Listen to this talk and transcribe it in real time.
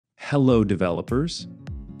Hello, developers.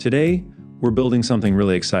 Today, we're building something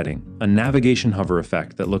really exciting, a navigation hover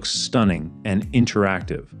effect that looks stunning and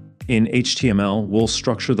interactive. In HTML, we'll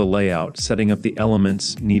structure the layout, setting up the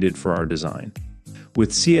elements needed for our design.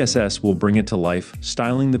 With CSS, we'll bring it to life,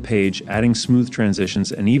 styling the page, adding smooth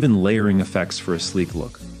transitions, and even layering effects for a sleek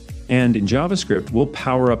look. And in JavaScript, we'll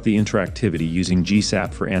power up the interactivity using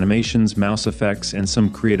GSAP for animations, mouse effects, and some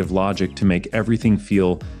creative logic to make everything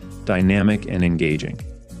feel dynamic and engaging.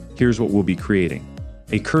 Here's what we'll be creating: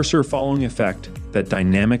 a cursor following effect that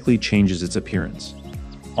dynamically changes its appearance,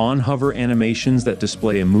 on-hover animations that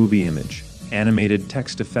display a movie image, animated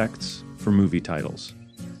text effects for movie titles,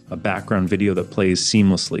 a background video that plays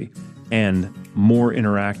seamlessly, and more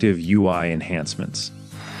interactive UI enhancements.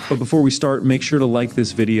 But before we start, make sure to like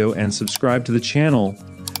this video and subscribe to the channel.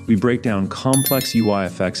 We break down complex UI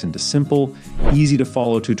effects into simple,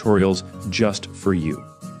 easy-to-follow tutorials just for you.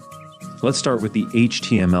 Let's start with the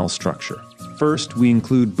HTML structure. First, we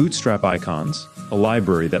include Bootstrap icons, a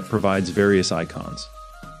library that provides various icons.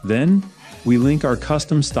 Then, we link our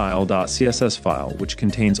custom style.css file, which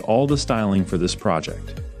contains all the styling for this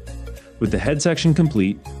project. With the head section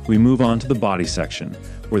complete, we move on to the body section,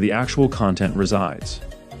 where the actual content resides.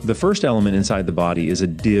 The first element inside the body is a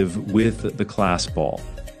div with the class ball.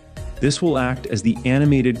 This will act as the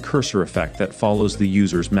animated cursor effect that follows the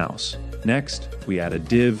user's mouse. Next, we add a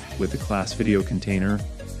div with the class video container.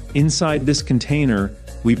 Inside this container,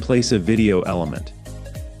 we place a video element.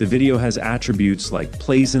 The video has attributes like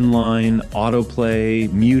plays in line,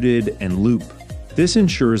 autoplay, muted, and loop. This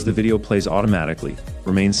ensures the video plays automatically,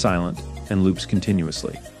 remains silent, and loops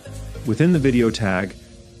continuously. Within the video tag,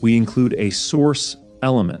 we include a source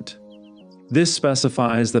element. This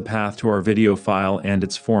specifies the path to our video file and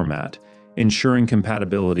its format, ensuring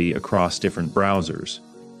compatibility across different browsers.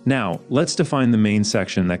 Now, let's define the main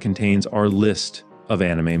section that contains our list of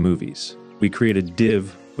anime movies. We create a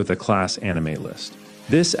div with a class anime list.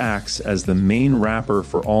 This acts as the main wrapper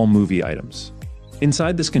for all movie items.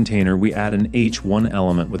 Inside this container, we add an H1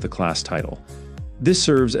 element with the class title. This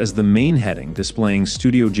serves as the main heading displaying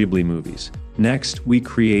Studio Ghibli movies. Next, we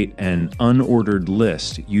create an unordered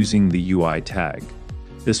list using the UI tag.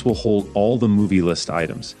 This will hold all the movie list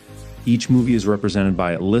items. Each movie is represented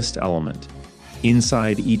by a list element.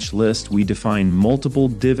 Inside each list, we define multiple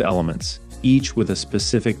div elements, each with a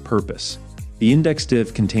specific purpose. The index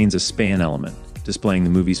div contains a span element, displaying the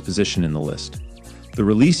movie's position in the list. The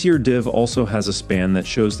release year div also has a span that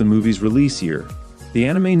shows the movie's release year. The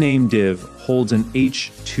anime name div holds an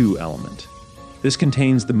H2 element. This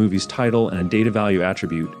contains the movie's title and a data value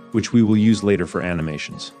attribute, which we will use later for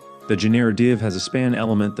animations. The generic div has a span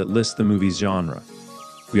element that lists the movie's genre.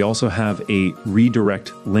 We also have a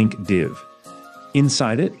redirect link div.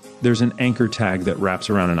 Inside it, there's an anchor tag that wraps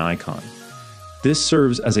around an icon. This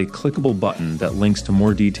serves as a clickable button that links to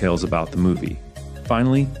more details about the movie.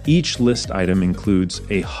 Finally, each list item includes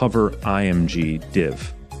a hover IMG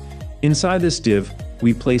div. Inside this div,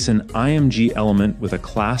 we place an IMG element with a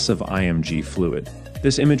class of IMG fluid.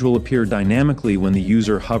 This image will appear dynamically when the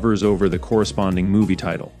user hovers over the corresponding movie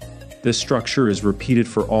title. This structure is repeated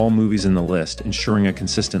for all movies in the list, ensuring a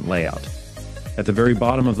consistent layout. At the very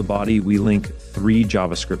bottom of the body, we link 3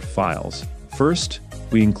 JavaScript files. First,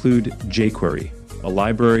 we include jQuery, a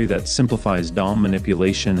library that simplifies DOM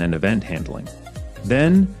manipulation and event handling.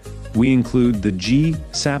 Then, we include the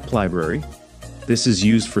GSAP library. This is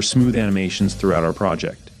used for smooth animations throughout our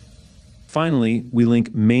project. Finally, we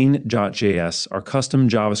link main.js, our custom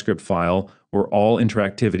JavaScript file where all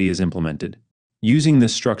interactivity is implemented. Using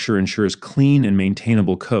this structure ensures clean and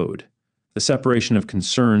maintainable code. The separation of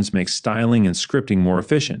concerns makes styling and scripting more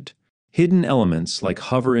efficient. Hidden elements like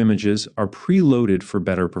hover images are preloaded for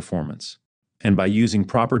better performance. And by using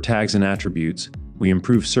proper tags and attributes, we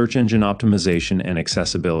improve search engine optimization and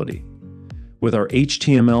accessibility. With our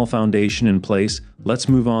HTML foundation in place, let's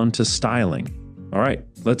move on to styling. All right,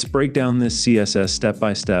 let's break down this CSS step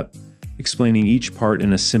by step, explaining each part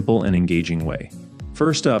in a simple and engaging way.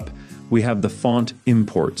 First up, we have the font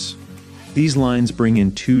imports. These lines bring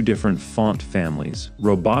in 2 different font families,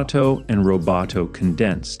 Roboto and Roboto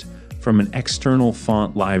Condensed, from an external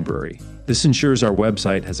font library. This ensures our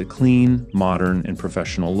website has a clean, modern, and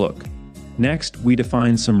professional look. Next, we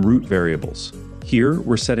define some root variables. Here,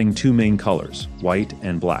 we're setting 2 main colors, white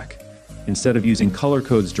and black. Instead of using color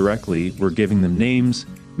codes directly, we're giving them names,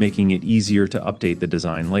 making it easier to update the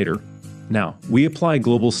design later. Now, we apply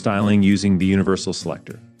global styling using the universal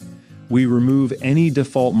selector. We remove any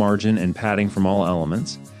default margin and padding from all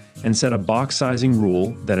elements, and set a box sizing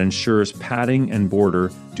rule that ensures padding and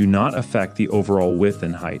border do not affect the overall width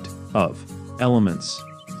and height of elements.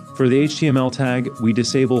 For the HTML tag, we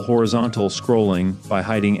disable horizontal scrolling by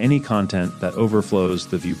hiding any content that overflows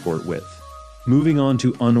the viewport width. Moving on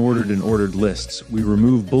to unordered and ordered lists, we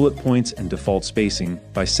remove bullet points and default spacing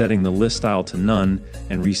by setting the list style to none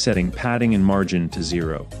and resetting padding and margin to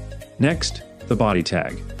 0. Next, the body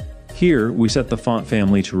tag. Here, we set the font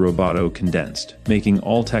family to Roboto Condensed, making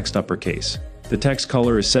all text uppercase. The text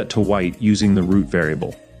color is set to white using the root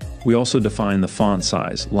variable. We also define the font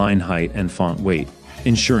size, line height, and font weight,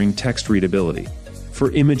 ensuring text readability.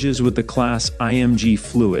 For images with the class IMG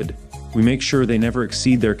Fluid, we make sure they never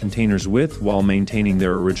exceed their container's width while maintaining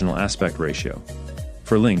their original aspect ratio.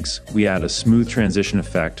 For links, we add a smooth transition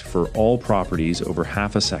effect for all properties over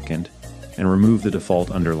half a second and remove the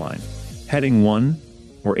default underline. Heading 1,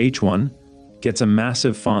 or H1, gets a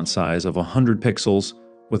massive font size of 100 pixels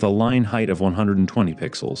with a line height of 120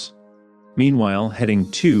 pixels. Meanwhile, heading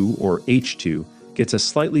 2, or H2, gets a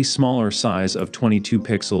slightly smaller size of 22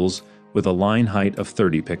 pixels with a line height of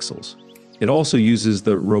 30 pixels. It also uses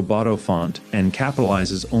the Roboto font and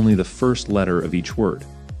capitalizes only the first letter of each word.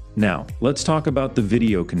 Now, let's talk about the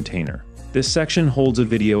video container. This section holds a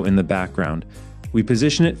video in the background. We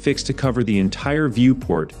position it fixed to cover the entire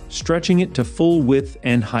viewport, stretching it to full width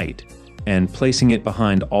and height, and placing it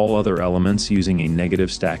behind all other elements using a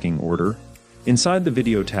negative stacking order. Inside the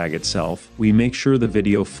video tag itself, we make sure the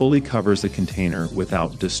video fully covers the container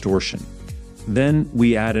without distortion. Then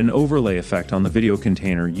we add an overlay effect on the video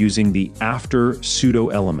container using the after pseudo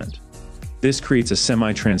element. This creates a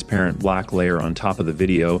semi-transparent black layer on top of the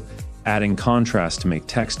video, adding contrast to make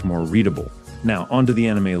text more readable. Now onto the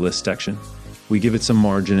anime list section. We give it some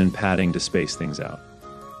margin and padding to space things out.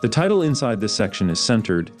 The title inside this section is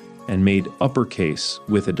centered and made uppercase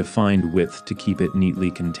with a defined width to keep it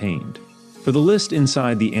neatly contained. For the list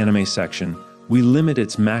inside the anime section, we limit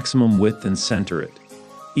its maximum width and center it.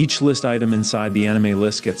 Each list item inside the anime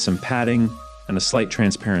list gets some padding and a slight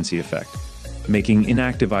transparency effect, making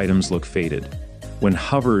inactive items look faded. When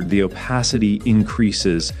hovered, the opacity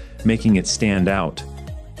increases, making it stand out.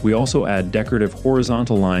 We also add decorative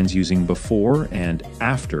horizontal lines using before and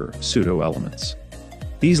after pseudo elements.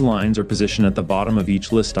 These lines are positioned at the bottom of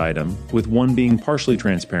each list item, with one being partially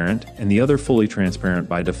transparent and the other fully transparent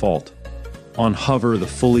by default. On hover, the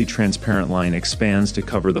fully transparent line expands to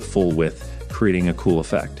cover the full width, creating a cool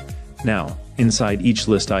effect. Now, inside each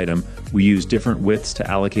list item, we use different widths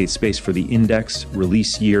to allocate space for the index,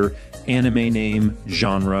 release year, anime name,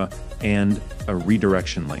 genre, and a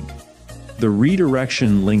redirection link. The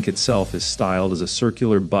redirection link itself is styled as a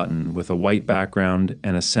circular button with a white background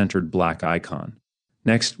and a centered black icon.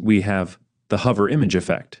 Next, we have the hover image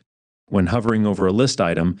effect. When hovering over a list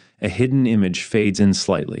item, a hidden image fades in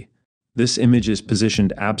slightly. This image is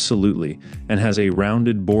positioned absolutely and has a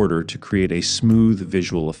rounded border to create a smooth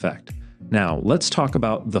visual effect. Now, let's talk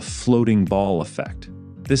about the floating ball effect.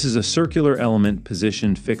 This is a circular element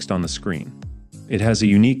positioned fixed on the screen. It has a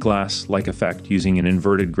unique glass-like effect using an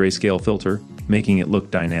inverted grayscale filter, making it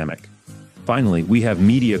look dynamic. Finally, we have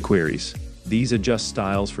media queries. These adjust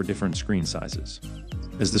styles for different screen sizes.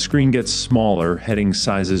 As the screen gets smaller, heading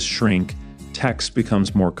sizes shrink, text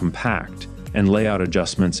becomes more compact, and layout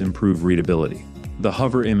adjustments improve readability. The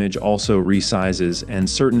hover image also resizes, and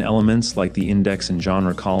certain elements like the index and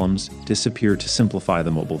genre columns disappear to simplify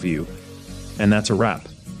the mobile view. And that's a wrap.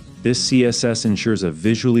 This CSS ensures a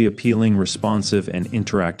visually appealing, responsive, and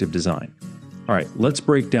interactive design. All right, let's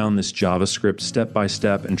break down this JavaScript step by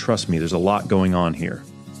step, and trust me, there's a lot going on here.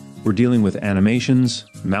 We're dealing with animations,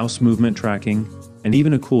 mouse movement tracking, and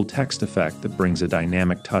even a cool text effect that brings a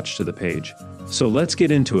dynamic touch to the page. So let's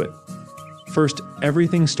get into it. First,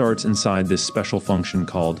 everything starts inside this special function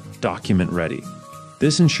called document ready.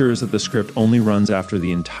 This ensures that the script only runs after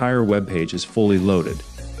the entire web page is fully loaded.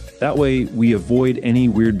 That way, we avoid any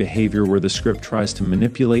weird behavior where the script tries to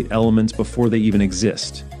manipulate elements before they even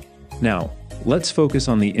exist. Now, let's focus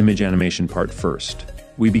on the image animation part first.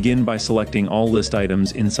 We begin by selecting all list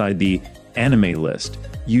items inside the anime list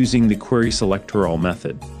using the query selector all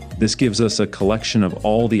method. This gives us a collection of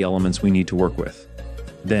all the elements we need to work with.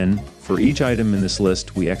 Then, for each item in this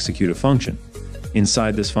list, we execute a function.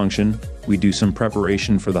 Inside this function, we do some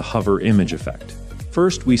preparation for the hover image effect.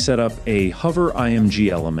 First, we set up a hover IMG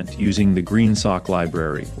element using the GreenSock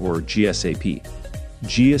library, or GSAP.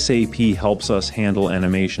 GSAP helps us handle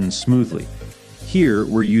animations smoothly. Here,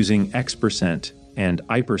 we're using X% and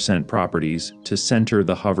Y% properties to center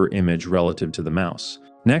the hover image relative to the mouse.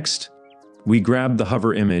 Next, we grab the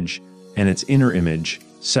hover image and its inner image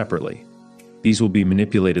separately. These will be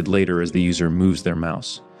manipulated later as the user moves their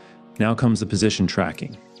mouse. Now comes the position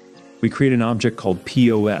tracking. We create an object called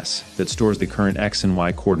POS that stores the current X and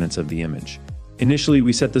Y coordinates of the image. Initially,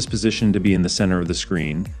 we set this position to be in the center of the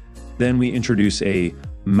screen. Then we introduce a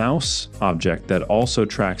mouse object that also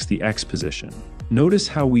tracks the X position. Notice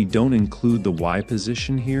how we don't include the Y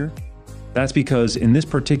position here? That's because in this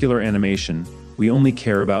particular animation, we only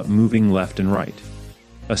care about moving left and right.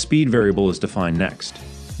 A speed variable is defined next.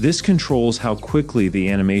 This controls how quickly the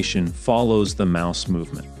animation follows the mouse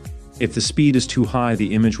movement. If the speed is too high,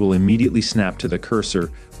 the image will immediately snap to the cursor,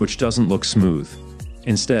 which doesn't look smooth.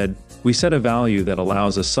 Instead, we set a value that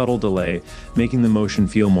allows a subtle delay, making the motion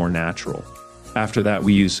feel more natural. After that,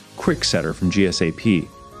 we use Quick Setter from GSAP.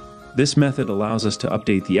 This method allows us to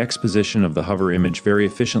update the X position of the hover image very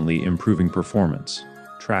efficiently, improving performance,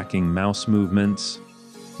 tracking mouse movements.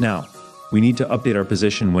 Now, we need to update our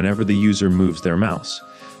position whenever the user moves their mouse.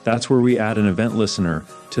 That's where we add an event listener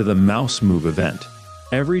to the mouse move event.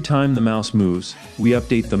 Every time the mouse moves, we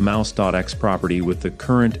update the mouse.x property with the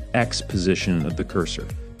current X position of the cursor.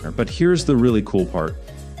 But here's the really cool part.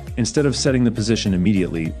 Instead of setting the position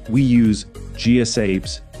immediately, we use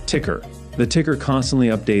GSAP's ticker. The ticker constantly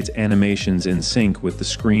updates animations in sync with the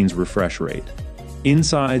screen's refresh rate.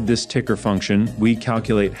 Inside this ticker function, we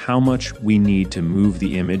calculate how much we need to move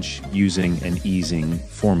the image using an easing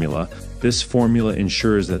formula. This formula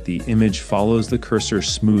ensures that the image follows the cursor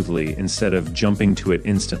smoothly instead of jumping to it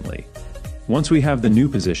instantly. Once we have the new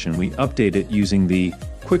position, we update it using the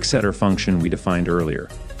Quick Setter function we defined earlier,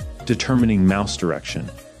 determining mouse direction.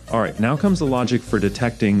 Alright, now comes the logic for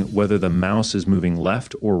detecting whether the mouse is moving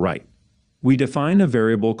left or right. We define a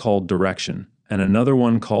variable called direction and another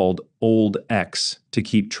one called old X to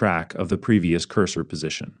keep track of the previous cursor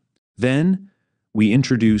position. Then we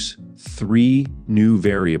introduce 3 new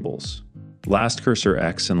variables. Last cursor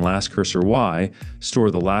X and last cursor Y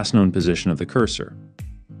store the last known position of the cursor.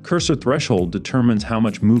 Cursor threshold determines how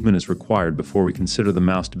much movement is required before we consider the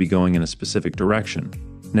mouse to be going in a specific direction.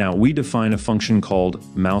 Now, we define a function called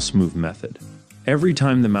mouseMoveMethod. Every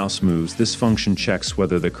time the mouse moves, this function checks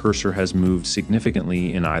whether the cursor has moved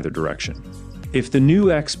significantly in either direction. If the new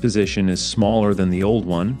X position is smaller than the old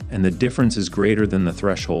one, and the difference is greater than the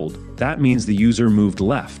threshold, that means the user moved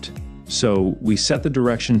left. So we set the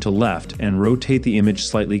direction to left and rotate the image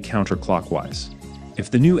slightly counterclockwise. If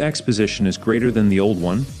the new X position is greater than the old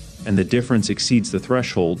one, and the difference exceeds the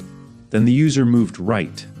threshold, then the user moved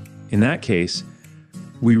right. In that case,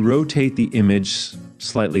 we rotate the image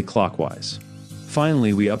slightly clockwise.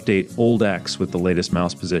 Finally, we update old X with the latest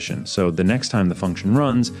mouse position, so the next time the function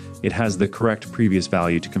runs, it has the correct previous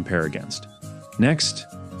value to compare against. Next,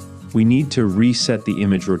 we need to reset the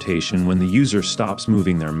image rotation when the user stops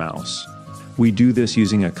moving their mouse. We do this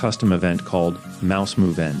using a custom event called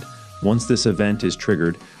mouseMoveEnd. Once this event is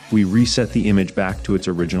triggered, we reset the image back to its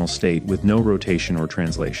original state with no rotation or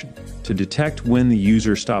translation. To detect when the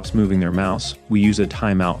user stops moving their mouse, we use a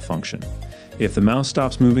timeout function. If the mouse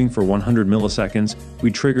stops moving for 100 milliseconds,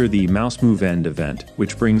 we trigger the mouseMoveEnd event,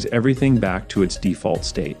 which brings everything back to its default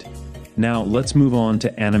state. Now let's move on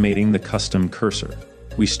to animating the custom cursor.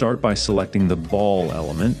 We start by selecting the ball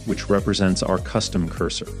element, which represents our custom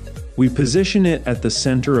cursor. We position it at the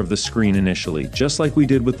center of the screen initially, just like we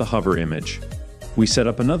did with the hover image. We set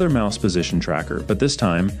up another mouse position tracker, but this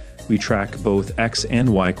time we track both X and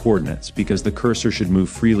Y coordinates because the cursor should move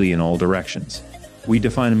freely in all directions. We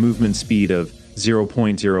define a movement speed of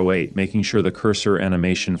 0.08, making sure the cursor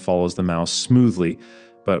animation follows the mouse smoothly,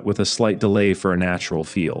 but with a slight delay for a natural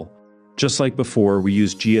feel. Just like before, we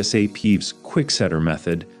use GSAP's Quick Setter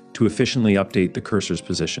method to efficiently update the cursor's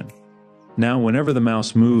position. Now, whenever the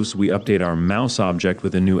mouse moves, we update our mouse object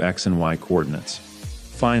with the new X and Y coordinates.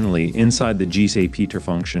 Finally, inside the GSAP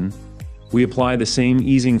function, we apply the same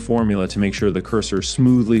easing formula to make sure the cursor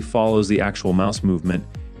smoothly follows the actual mouse movement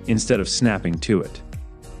instead of snapping to it.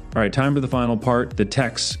 Alright, time for the final part, the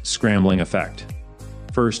text scrambling effect.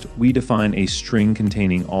 First, we define a string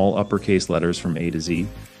containing all uppercase letters from A to Z.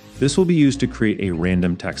 This will be used to create a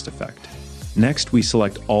random text effect. Next, we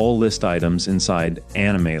select all list items inside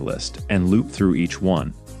Anime List and loop through each one.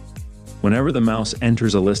 Whenever the mouse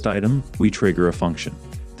enters a list item, we trigger a function.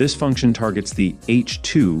 This function targets the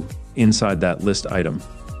H2 inside that list item.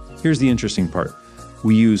 Here's the interesting part.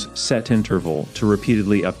 We use setInterval to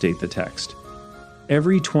repeatedly update the text.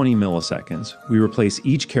 Every 20 milliseconds, we replace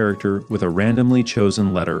each character with a randomly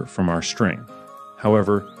chosen letter from our string.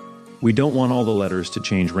 However, we don't want all the letters to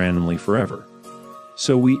change randomly forever.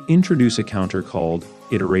 So we introduce a counter called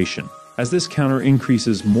iteration. As this counter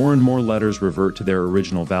increases, more and more letters revert to their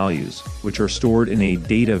original values, which are stored in a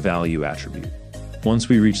data value attribute. Once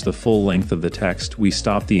we reach the full length of the text, we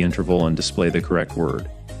stop the interval and display the correct word.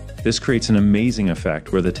 This creates an amazing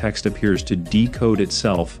effect where the text appears to decode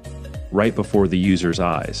itself right before the user's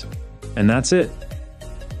eyes. And that's it.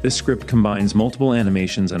 This script combines multiple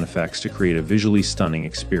animations and effects to create a visually stunning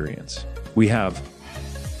experience. We have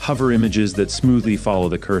hover images that smoothly follow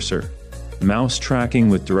the cursor, mouse tracking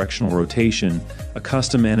with directional rotation, a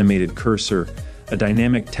custom animated cursor, a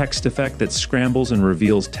dynamic text effect that scrambles and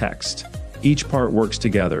reveals text. Each part works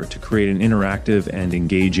together to create an interactive and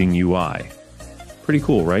engaging UI. Pretty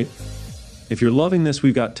cool, right? If you're loving this,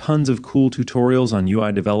 we've got tons of cool tutorials on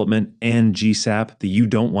UI development and GSAP that you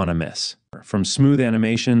don't want to miss. From smooth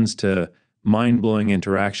animations to mind-blowing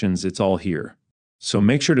interactions, it's all here. So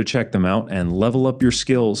make sure to check them out and level up your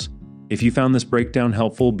skills. If you found this breakdown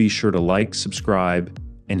helpful, be sure to like, subscribe,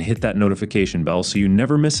 and hit that notification bell so you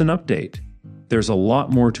never miss an update. There's a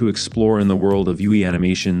lot more to explore in the world of UI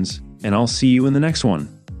animations, and I'll see you in the next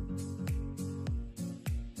one.